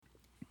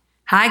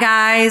Hi,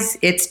 guys.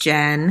 It's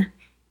Jen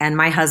and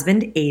my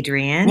husband,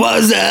 Adrian.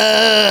 What's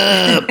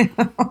up?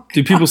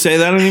 Do people say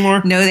that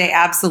anymore? No, they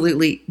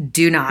absolutely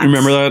do not.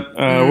 Remember that?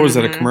 What was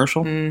that, a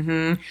commercial?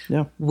 Mm-hmm.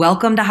 Yeah.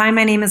 Welcome to Hi,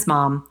 My Name is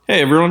Mom.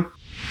 Hey, everyone.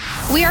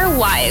 We are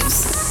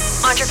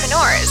wives,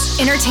 entrepreneurs,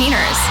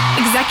 entertainers,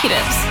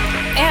 executives,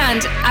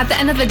 and at the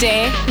end of the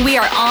day, we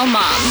are all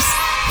moms.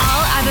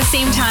 All at the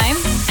same time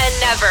and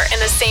never in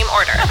the same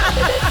order.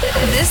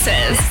 This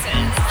is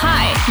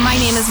Hi, My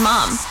Name is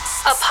Mom,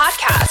 a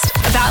podcast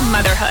about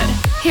motherhood.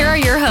 Here are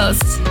your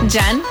hosts,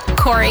 Jen,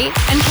 Corey,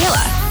 and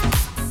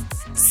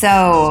Kayla.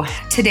 So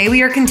today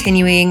we are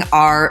continuing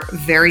our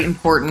very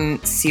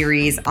important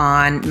series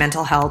on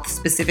mental health,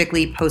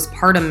 specifically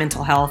postpartum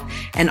mental health,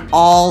 and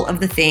all of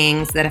the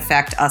things that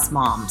affect us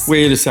moms.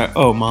 Wait a sec.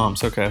 Oh,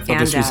 moms. Okay. I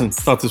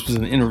thought this was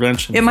an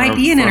intervention. It might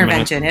be an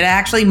intervention. It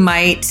actually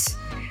might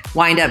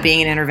wind up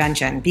being an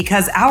intervention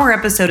because our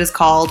episode is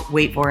called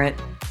Wait for It.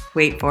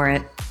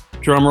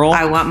 Drum roll.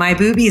 I want my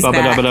boobies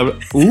back.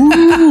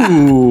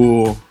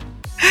 Ooh.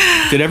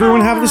 Did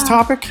everyone have this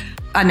topic?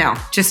 No,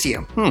 just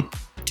you.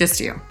 Just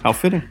you. How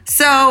fitting.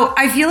 So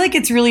I feel like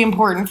it's really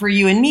important for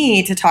you and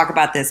me to talk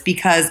about this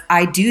because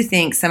I do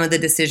think some of the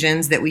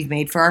decisions that we've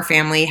made for our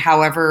family,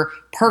 however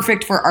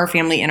perfect for our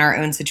family in our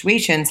own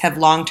situations, have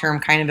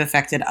long-term kind of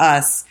affected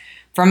us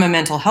from a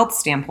mental health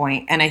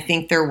standpoint. And I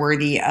think they're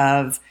worthy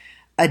of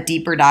a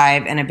deeper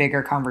dive and a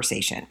bigger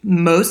conversation.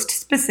 Most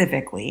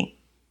specifically,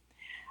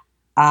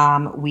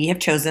 we have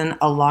chosen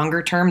a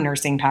longer-term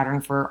nursing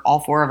pattern for all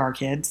four of our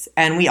kids,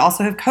 and we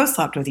also have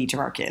co-slept with each of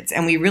our kids,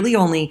 and we really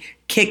only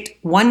kicked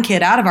one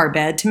kid out of our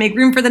bed to make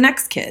room for the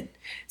next kid.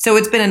 So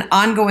it's been an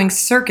ongoing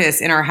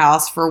circus in our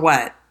house for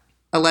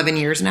 11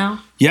 years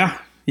now? Yeah.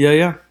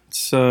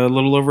 It's a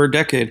little over a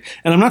decade.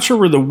 And I'm not sure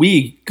where the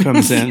we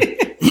comes in.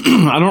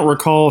 I don't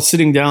recall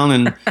sitting down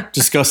and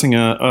discussing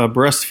a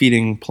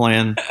breastfeeding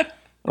plan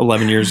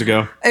 11 years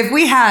ago. If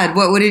we had,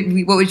 what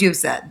would you have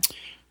said?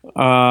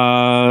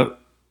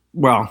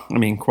 Well, I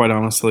mean, quite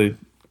honestly,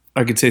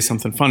 I could say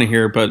something funny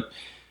here, but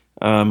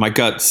my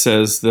gut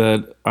says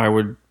that I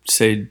would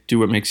say do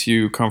what makes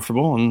you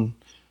comfortable, and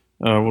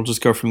we'll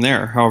just go from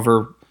there.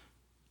 However,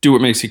 do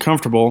what makes you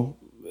comfortable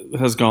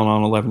has gone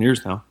on 11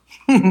 years now.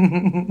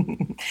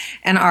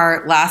 And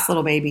our last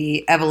little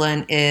baby,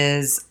 Evelyn,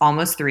 is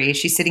almost 3.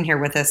 She's sitting here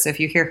with us, so if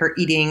you hear her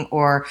eating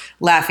or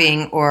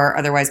laughing or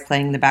otherwise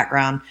playing in the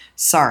background,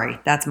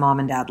 sorry, that's mom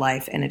and dad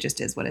life, and it just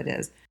is what it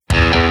is.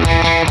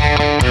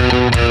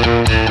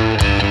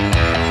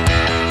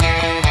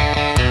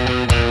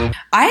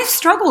 I've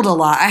struggled a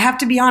lot. I have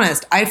to be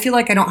honest. I feel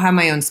like I don't have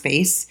my own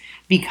space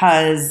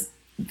because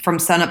from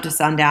sun up to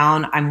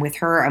sundown, I'm with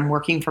her. I'm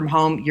working from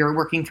home. You're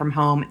working from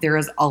home. There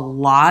is a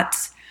lot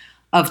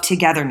of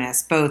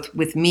togetherness, both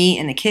with me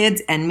and the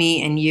kids and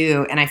me and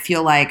you. And I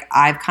feel like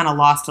I've kind of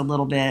lost a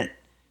little bit.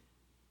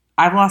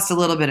 I've lost a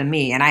little bit of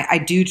me. And I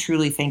do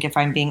truly think, if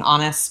I'm being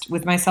honest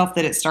with myself,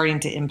 that it's starting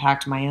to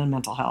impact my own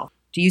mental health.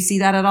 Do you see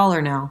that at all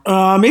or no?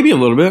 Maybe a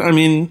little bit. I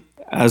mean,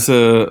 as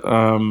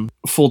a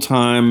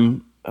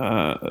full-time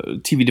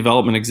TV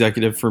development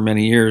executive for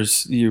many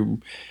years,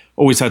 you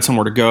always had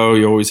somewhere to go.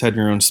 You always had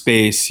your own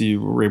space.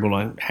 You were able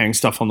to hang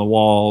stuff on the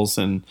walls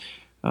and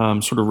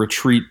sort of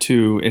retreat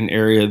to an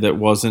area that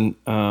wasn't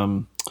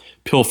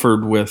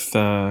pilfered with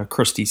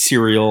crusty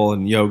cereal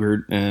and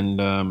yogurt and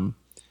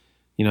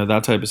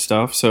that type of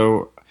stuff.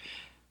 So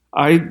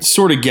I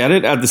sort of get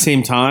it. At the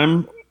same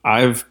time,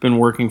 I've been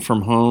working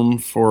from home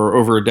for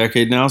over a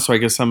decade now, so I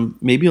guess I'm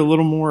maybe a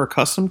little more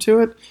accustomed to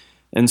it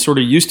and sort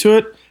of used to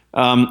it.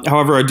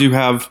 However, I do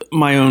have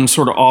my own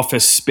sort of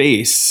office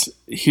space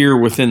here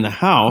within the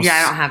house. Yeah,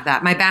 I don't have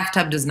that. My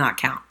bathtub does not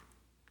count.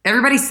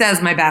 Everybody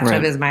says my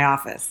bathtub is my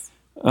office.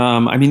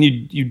 I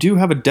mean, you do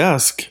have a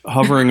desk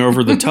hovering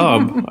over the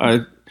tub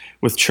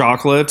with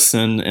chocolates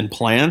and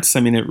plants. I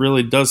mean, it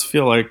really does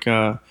feel like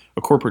a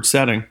corporate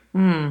setting.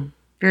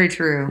 Very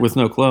true. With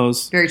no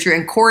clothes. Very true.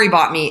 And Corey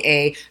bought me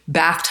a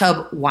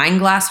bathtub wine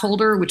glass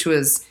holder, which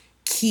was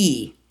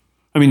key.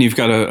 I mean, you've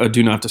got a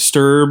do not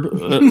disturb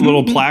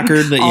little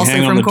placard that you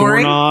hang on the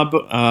Corey?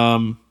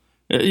 doorknob.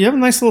 You have a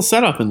nice little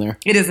setup in there.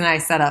 It is a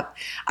nice setup.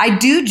 I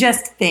do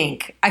just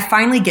think I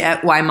finally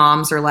get why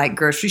moms are like,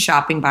 grocery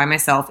shopping by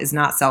myself is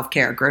not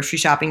self-care. Grocery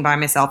shopping by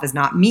myself is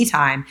not me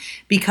time,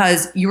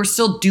 because you're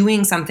still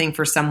doing something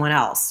for someone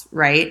else,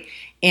 right?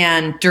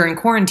 And during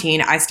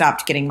quarantine, I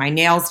stopped getting my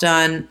nails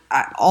done.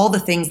 All the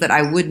things that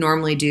I would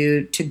normally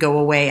do to go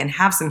away and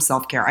have some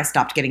self-care. I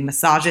stopped getting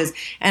massages,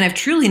 and I've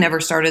truly never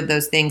started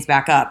those things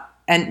back up.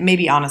 And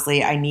maybe,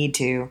 honestly, I need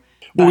to.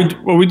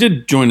 Well, we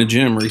did join a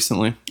gym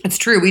recently. It's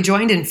true. We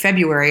joined in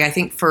February. I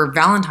think for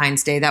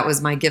Valentine's Day, that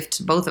was my gift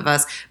to both of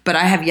us, but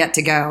I have yet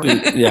to go.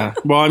 Yeah.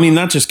 Well, I mean,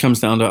 that just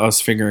comes down to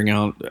us figuring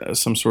out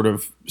some sort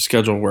of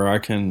schedule where I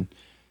can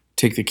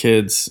take the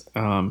kids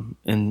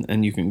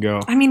and you can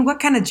go. I mean, what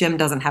kind of gym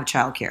doesn't have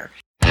childcare?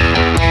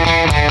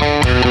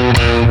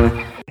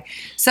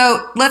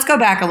 So let's go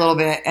back a little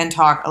bit and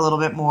talk a little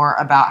bit more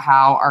about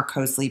how our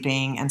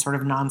co-sleeping and sort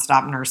of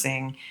nonstop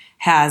nursing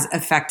has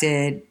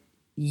affected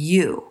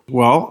you.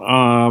 Well,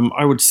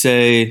 I would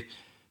say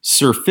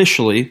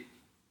superficially.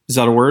 Is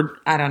that a word?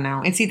 I don't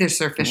know. It's either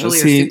superficially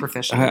or See,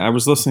 superficially. I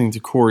was listening to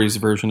Corey's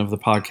version of the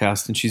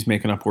podcast, and she's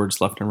making up words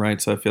left and right,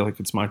 so I feel like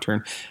it's my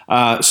turn.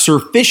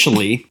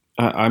 Superficially,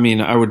 I mean,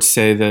 I would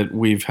say that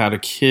we've had a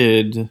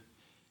kid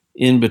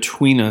in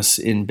between us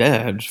in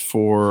bed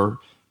for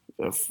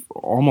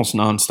almost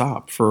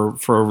nonstop for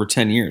over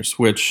 10 years,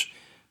 which,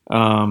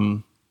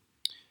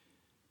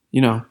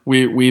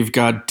 we've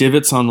got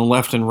divots on the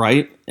left and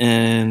right,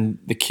 and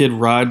the kid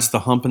rides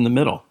the hump in the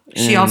middle.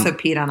 She also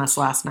peed on us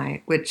last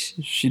night, which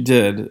she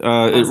did.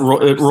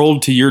 It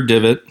rolled to your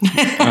divot,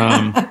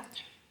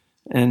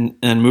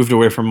 and moved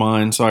away from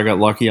mine, so I got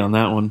lucky on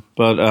that one.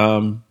 But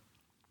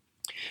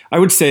I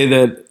would say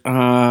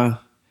that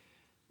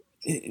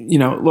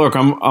look,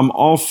 I'm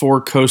all for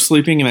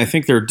co-sleeping, and I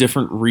think there are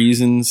different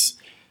reasons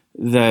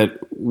that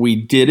we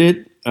did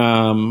it,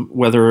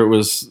 whether it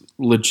was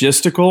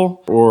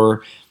logistical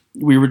or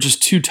we were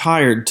just too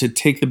tired to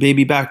take the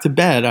baby back to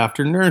bed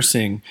after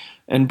nursing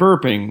and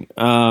burping.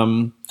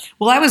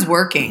 Well, I was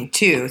working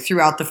too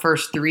throughout the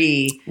first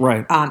 3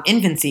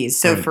 infancies.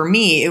 So for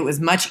me, it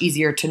was much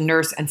easier to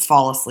nurse and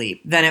fall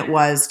asleep than it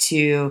was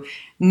to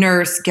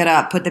nurse, get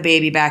up, put the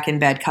baby back in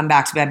bed, come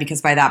back to bed,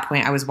 because by that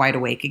point I was wide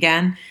awake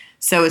again.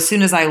 So as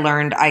soon as I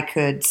learned I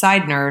could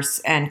side nurse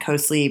and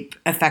co-sleep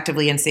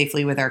effectively and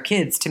safely with our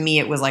kids, to me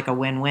it was like a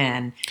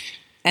win-win.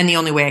 And the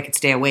only way I could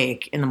stay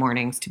awake in the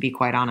mornings, to be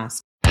quite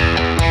honest.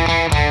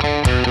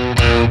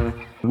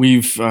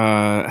 We've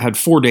had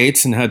 4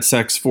 dates and had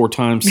sex 4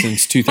 times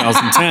since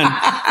 2010,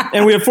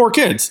 and we have 4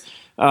 kids.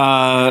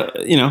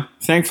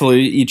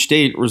 Thankfully, each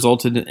date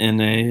resulted in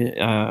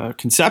a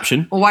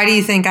conception. Well, why do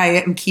you think I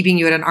am keeping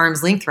you at an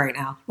arm's length right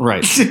now?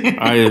 Right.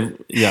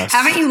 Yes.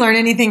 Haven't you learned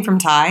anything from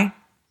Ty?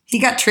 He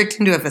got tricked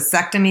into a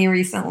vasectomy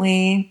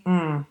recently.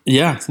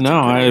 Yeah, no,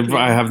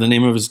 I have the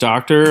name of his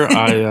doctor.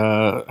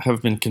 I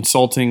have been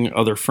consulting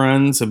other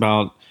friends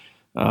about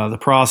the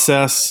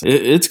process.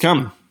 It's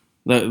coming.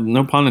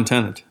 No pun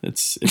intended.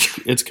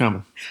 It's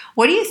coming.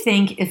 What do you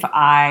think if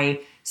I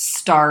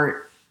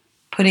start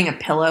putting a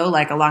pillow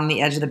like along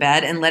the edge of the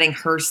bed and letting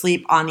her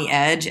sleep on the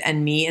edge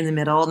and me in the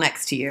middle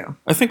next to you?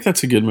 I think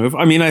that's a good move.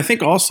 I mean, I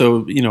think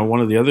also, one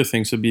of the other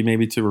things would be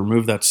maybe to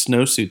remove that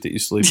snowsuit that you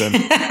sleep in.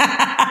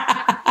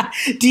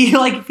 Do you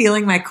like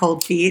feeling my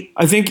cold feet?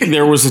 I think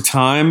there was a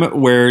time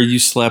where you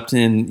slept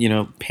in,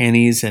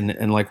 panties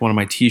and like one of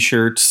my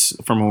t-shirts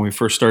from when we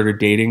first started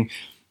dating.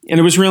 And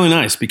it was really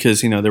nice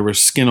because, there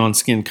was skin on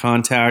skin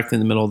contact in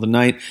the middle of the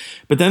night.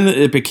 But then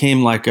it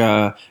became like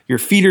your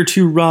feet are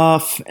too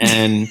rough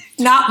and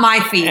not my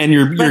feet.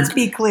 And let's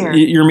be clear.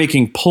 You're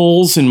making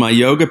pulls in my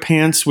yoga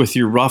pants with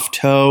your rough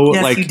toe.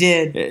 Yes, you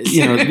did.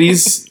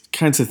 These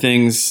kinds of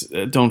things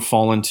don't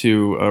fall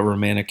into a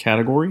romantic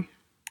category.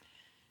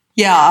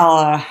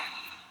 Yeah,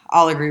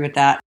 I'll agree with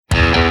that.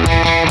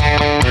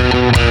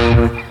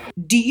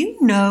 Do you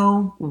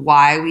know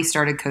why we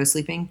started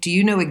co-sleeping? Do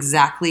you know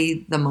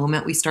exactly the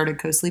moment we started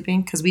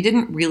co-sleeping? Because we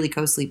didn't really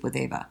co-sleep with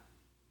Ava.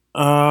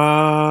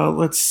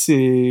 Let's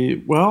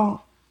see.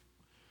 Well,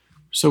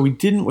 so we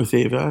didn't with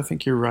Ava. I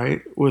think you're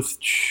right. With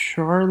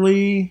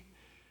Charlie,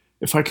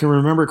 if I can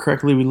remember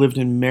correctly, we lived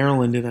in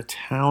Maryland in a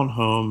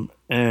townhome,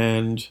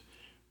 and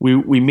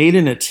we made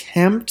an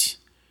attempt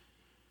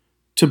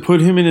to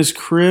put him in his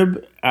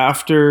crib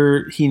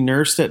after he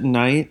nursed at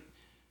night.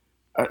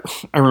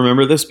 I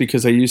remember this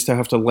because I used to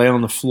have to lay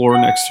on the floor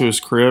next to his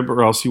crib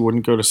or else he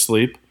wouldn't go to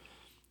sleep.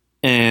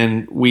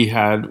 And we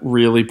had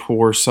really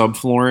poor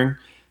subflooring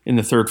in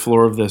the 3rd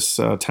floor of this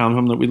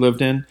townhome that we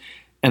lived in.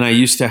 And I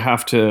used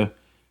to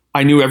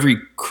I knew every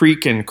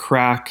creak and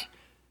crack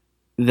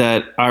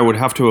that I would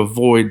have to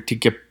avoid to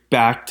get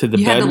back to the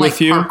bed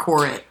with you.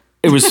 Parkour it.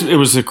 It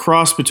was a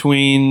cross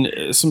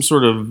between some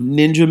sort of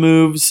ninja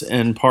moves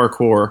and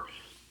parkour.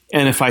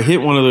 And if I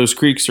hit one of those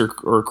creaks or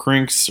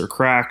crinks or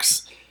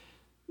cracks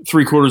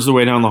 3/4 of the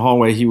way down the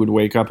hallway, he would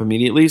wake up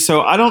immediately.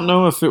 So I don't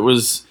know if it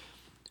was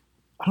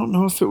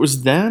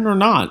then or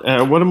not.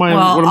 What am I?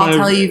 Well, what am I'll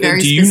tell you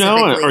very Do you know?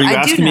 specifically. Are you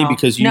asking me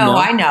because you know? No,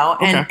 I know.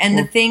 Okay, And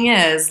the thing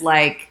is,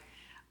 like,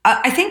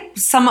 I think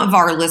some of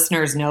our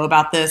listeners know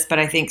about this, but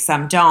I think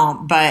some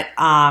don't. But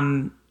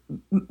mine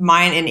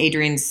and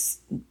Adrian's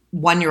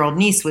 1-year-old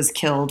niece was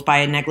killed by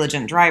a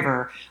negligent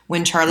driver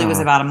when Charlie was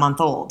about a month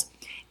old.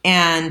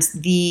 And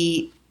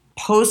the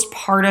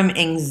postpartum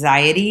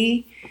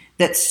anxiety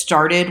that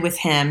started with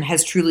him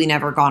has truly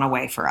never gone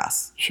away for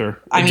us. Sure.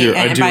 I mean,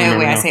 and by the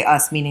way, I say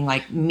us, meaning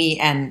like me,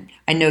 and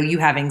I know you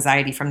have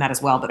anxiety from that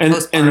as well. But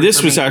and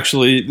this was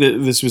actually,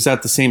 this was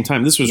at the same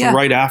time. This was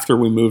right after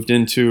we moved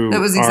into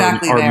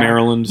our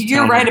Maryland.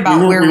 You're right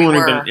about where we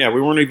were.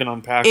 We weren't even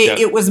unpacked yet.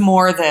 It was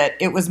more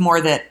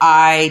that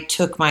I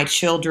took my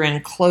children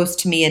close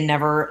to me and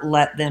never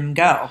let them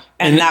go.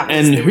 And that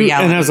was the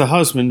reality. And as a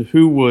husband,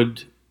 who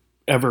would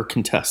ever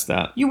contest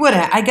that? You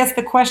wouldn't. I guess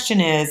the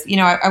question is,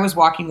 I was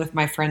walking with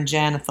my friend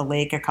Jen at the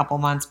lake a couple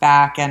months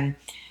back, and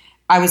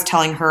I was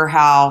telling her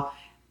how,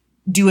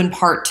 due in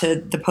part to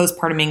the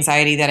postpartum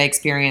anxiety that I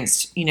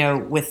experienced,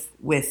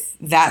 with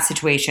that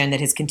situation that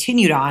has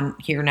continued on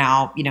here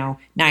now,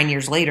 9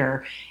 years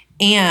later.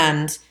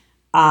 and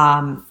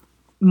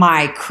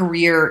my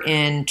career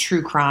in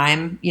true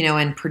crime,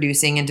 and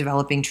producing and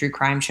developing true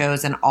crime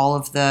shows and all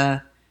of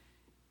the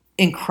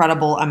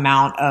incredible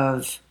amount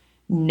of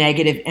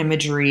negative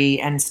imagery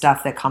and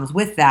stuff that comes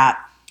with that.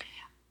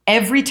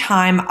 Every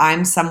time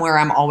I'm somewhere,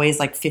 I'm always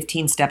like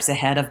 15 steps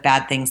ahead of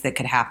bad things that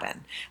could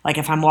happen. Like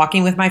if I'm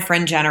walking with my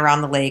friend Jen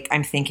around the lake,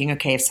 I'm thinking,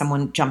 okay, if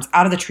someone jumps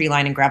out of the tree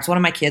line and grabs one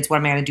of my kids, what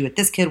am I going to do with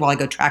this kid while I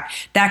go track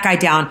that guy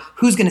down?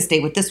 Who's going to stay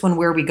with this one?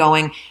 Where are we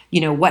going?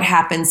 What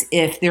happens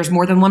if there's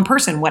more than one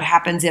person? What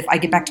happens if I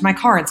get back to my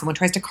car and someone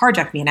tries to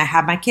carjack me and I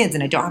have my kids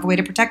and I don't have a way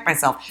to protect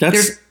myself?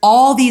 There's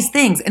all these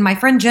things. And my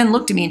friend Jen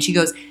looked at me and she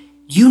goes,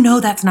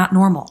 that's not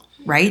normal.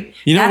 Right?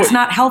 That's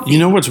not healthy. You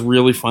know what's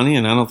really funny,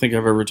 and I don't think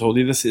I've ever told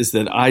you this, is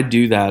that I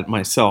do that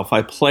myself.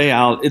 I play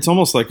out, it's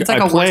almost like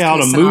I play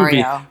out a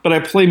movie, but I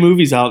play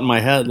movies out in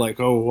my head like,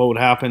 oh, what would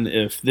happen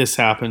if this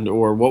happened,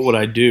 or what would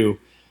I do?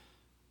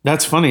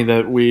 That's funny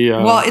that we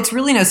well, it's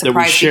really no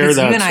surprise because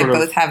you and I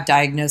both have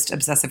diagnosed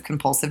obsessive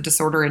compulsive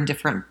disorder in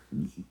different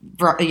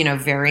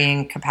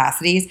varying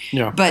capacities.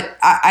 Yeah. But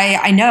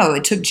I know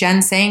it took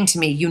Jen saying to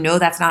me,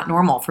 that's not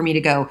normal, for me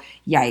to go,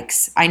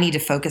 yikes, I need to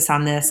focus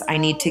on this. I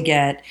need to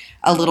get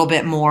a little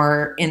bit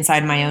more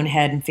inside my own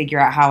head and figure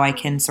out how I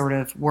can sort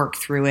of work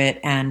through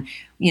it and,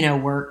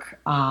 work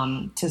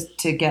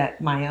to get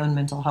my own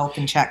mental health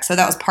in check. So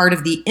that was part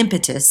of the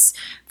impetus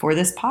for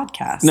this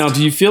podcast. Now,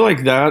 do you feel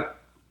like that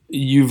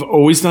you've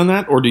always done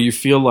that, or do you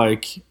feel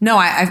like no,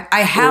 I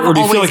have, or do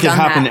you always feel like done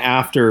it happened that.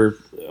 After?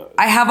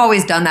 I have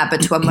always done that,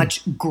 but to a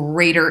much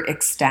greater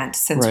extent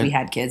since we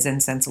had kids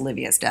and since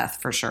Olivia's death,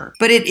 for sure.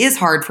 But it is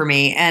hard for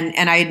me,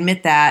 and I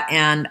admit that,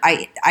 and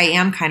I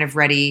am kind of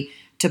ready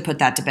to put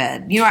that to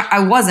bed.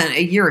 I wasn't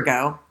a year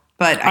ago,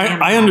 but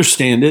I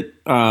understand it.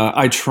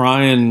 I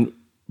try and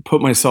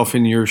put myself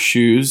in your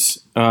shoes.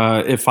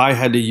 If I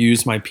had to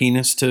use my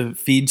penis to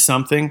feed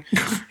something.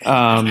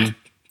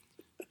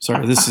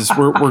 Sorry,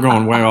 we're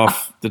going way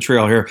off the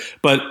trail here,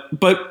 but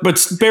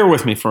bear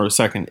with me for a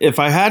second. If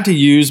I had to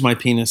use my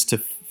penis to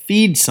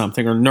feed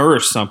something or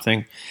nourish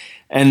something,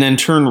 and then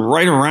turn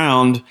right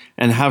around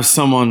and have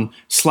someone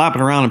slap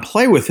it around and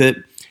play with it,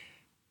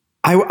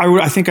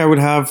 I think I would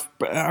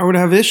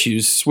have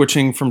issues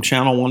switching from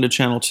channel 1 to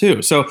channel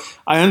 2. So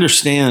I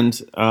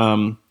understand,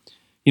 the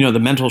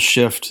mental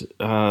shift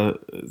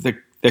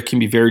that can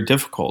be very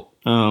difficult.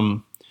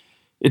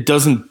 It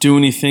doesn't do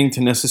anything to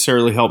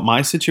necessarily help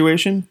my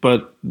situation,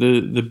 but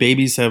the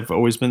babies have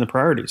always been the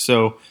priority.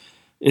 So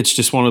it's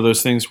just one of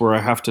those things where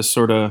I have to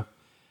sort of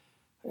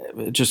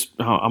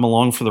I'm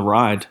along for the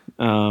ride.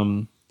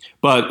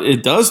 But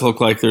it does look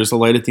like there's a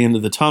light at the end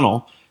of the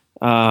tunnel.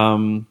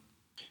 And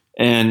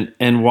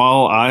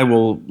while I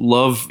will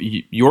love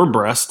your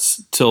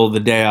breasts till the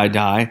day I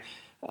die,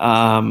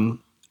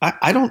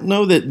 I don't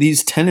know that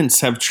these tenants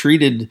have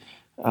treated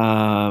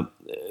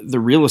the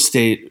real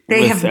estate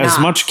with as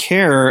much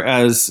care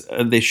as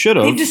they should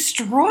have. They've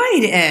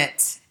destroyed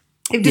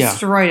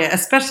it.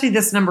 Especially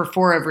this number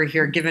 4 over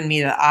here, giving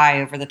me the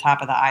eye over the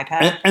top of the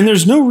iPad. And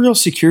there's no real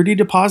security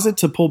deposit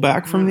to pull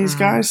back from these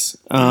guys.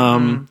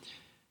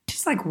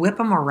 Just like whip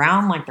them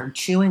around like they're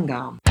chewing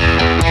gum.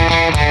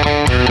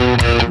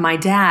 My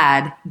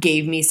dad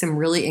gave me some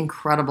really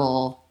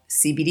incredible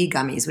CBD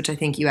gummies, which I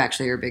think you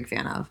actually are a big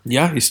fan of.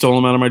 Yeah, he stole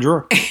them out of my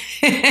drawer.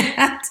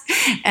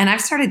 And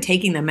I've started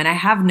taking them, and I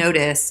have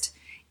noticed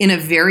in a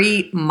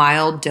very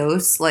mild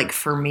dose, like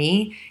for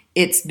me,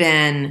 it's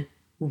been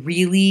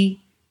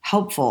really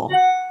helpful.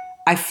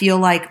 I feel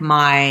like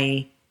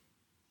I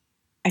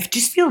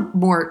just feel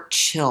more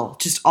chill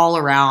just all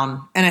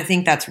around. And I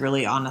think that's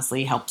really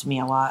honestly helped me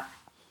a lot.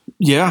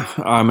 Yeah,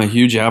 I'm a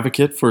huge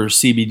advocate for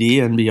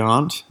CBD and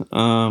beyond.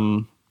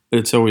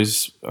 It's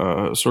always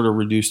sort of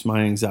reduced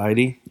my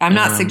anxiety. I'm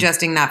not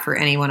suggesting that for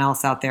anyone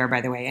else out there,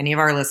 by the way. Any of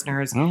our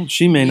listeners. Well,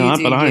 she may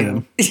not, but I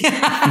am.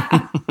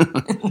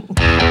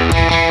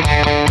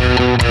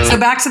 So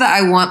back to the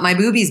I want my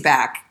boobies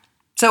back.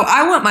 So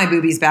I want my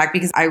boobies back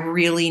because I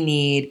really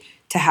need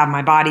to have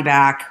my body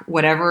back,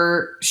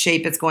 whatever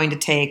shape it's going to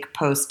take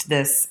post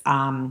this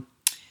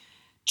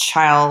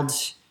child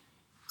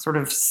sort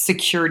of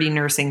security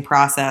nursing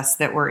process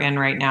that we're in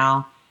right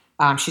now.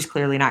 She's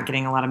clearly not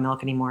getting a lot of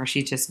milk anymore.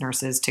 She just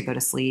nurses to go to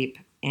sleep,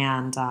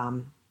 and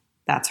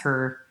that's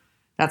her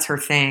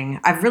thing.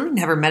 I've really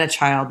never met a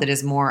child that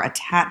is more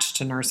attached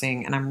to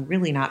nursing, and I'm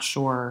really not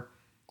sure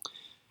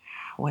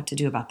what to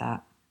do about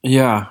that.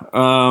 Yeah.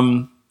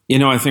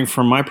 I think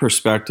from my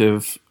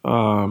perspective,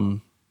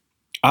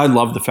 I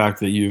love the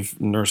fact that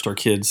you've nursed our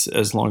kids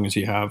as long as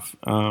you have.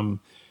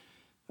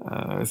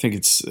 I think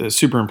it's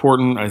super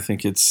important. I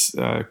think it's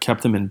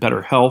kept them in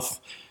better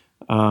health.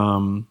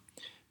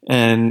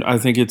 And I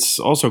think it's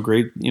also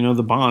great,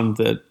 the bond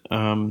that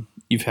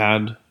you've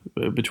had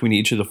between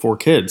each of the 4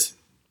 kids.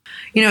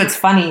 It's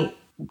funny.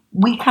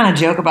 We kind of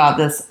joke about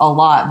this a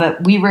lot,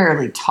 but we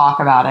rarely talk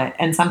about it.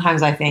 And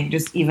sometimes I think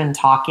just even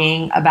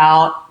talking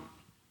about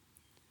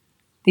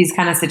these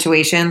kind of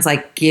situations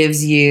like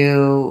gives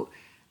you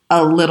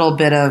a little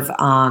bit of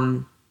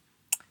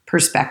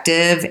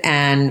perspective.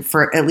 And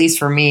at least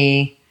for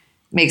me,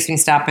 makes me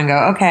stop and go,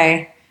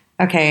 okay,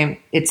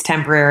 it's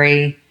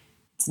temporary.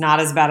 It's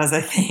not as bad as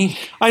I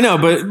think. I know,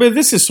 but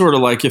this is sort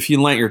of like if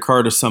you lent your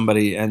car to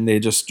somebody and they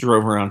just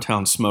drove around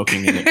town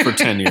smoking in it for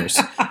 10 years.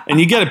 And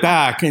you get it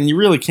back and you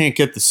really can't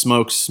get the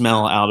smoke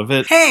smell out of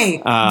it. Hey,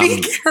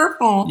 be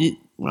careful.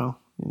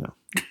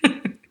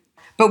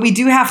 But we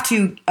do have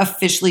to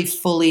officially,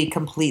 fully,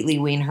 completely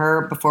wean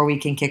her before we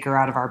can kick her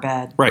out of our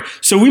bed. Right.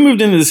 So we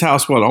moved into this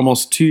house,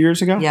 almost 2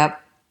 years ago?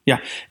 Yep. Yeah.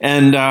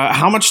 And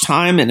how much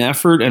time and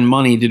effort and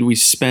money did we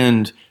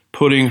spend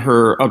putting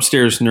her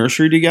upstairs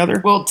nursery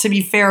together? Well, to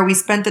be fair, we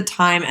spent the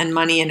time and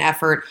money and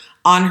effort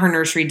on her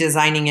nursery,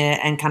 designing it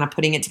and kind of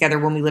putting it together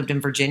when we lived in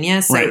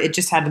Virginia. So it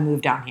just had to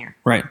move down here.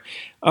 Right.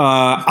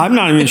 I'm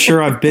not even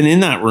sure I've been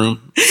in that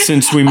room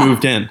since we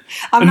moved in.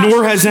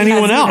 Nor has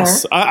anyone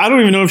else. I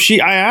don't even know if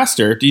I asked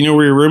her, do you know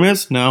where your room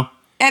is? No.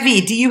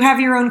 Evie, do you have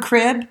your own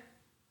crib?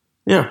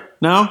 Yeah.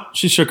 No?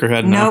 She shook her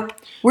head. No. Nope.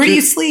 Where do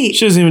you sleep?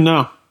 She doesn't even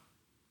know.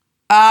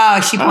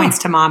 Oh, she points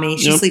to mommy.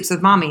 She sleeps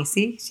with mommy.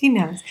 See? She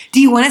knows. Do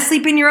you want to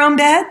sleep in your own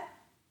bed?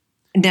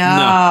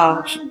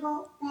 No.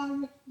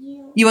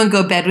 You want to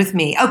go to bed with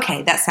me?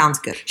 Okay, that sounds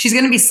good. She's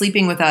going to be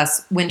sleeping with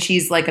us when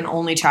she's like an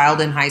only child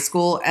in high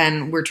school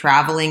and we're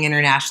traveling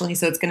internationally,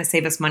 so it's going to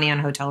save us money on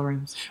hotel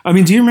rooms. I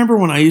mean, do you remember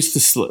when I used to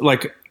sleep?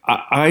 Like,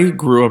 I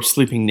grew up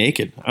sleeping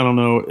naked. I don't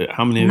know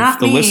how many of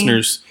the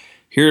listeners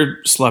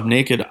here slept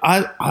naked.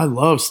 I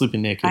love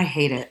sleeping naked. I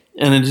hate it.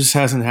 And it just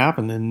hasn't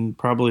happened in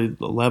probably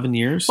 11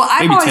 years. Well,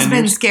 I've always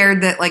been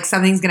scared that like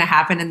something's going to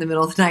happen in the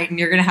middle of the night and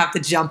you're going to have to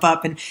jump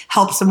up and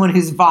help someone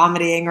who's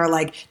vomiting or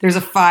like there's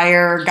a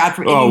fire. God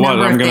forbid. Oh, what?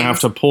 I'm going to have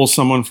to pull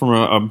someone from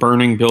a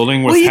burning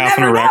building with half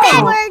an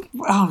erection?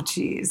 Oh,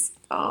 geez.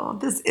 Oh,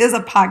 this is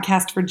a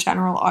podcast for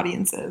general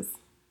audiences.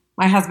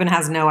 My husband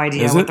has no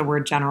idea what the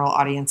word general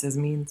audiences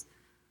means.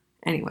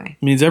 Anyway.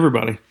 It means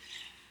everybody.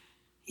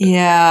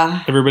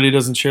 Yeah. Everybody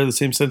doesn't share the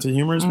same sense of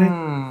humor as me?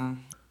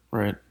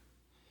 Right.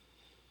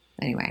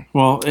 Anyway.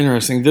 Well,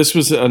 interesting. This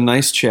was a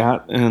nice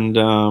chat. And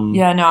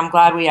I'm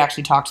glad we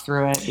actually talked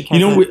through it.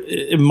 Because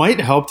it might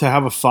help to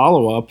have a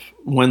follow-up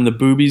when the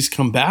boobies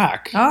come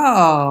back.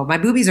 Oh, my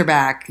boobies are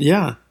back.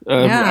 Yeah.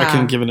 I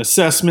can give an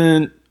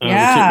assessment. We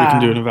can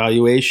do an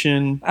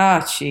evaluation.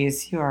 Oh,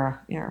 jeez. You're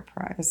a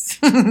prize.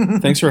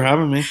 Thanks for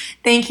having me.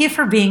 Thank you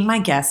for being my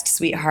guest,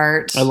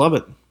 sweetheart. I love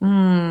it.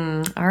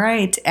 All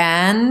right.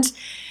 And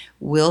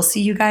we'll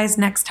see you guys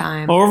next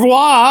time. Au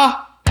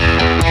revoir.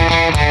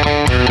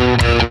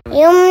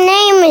 Your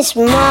name is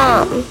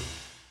Mom.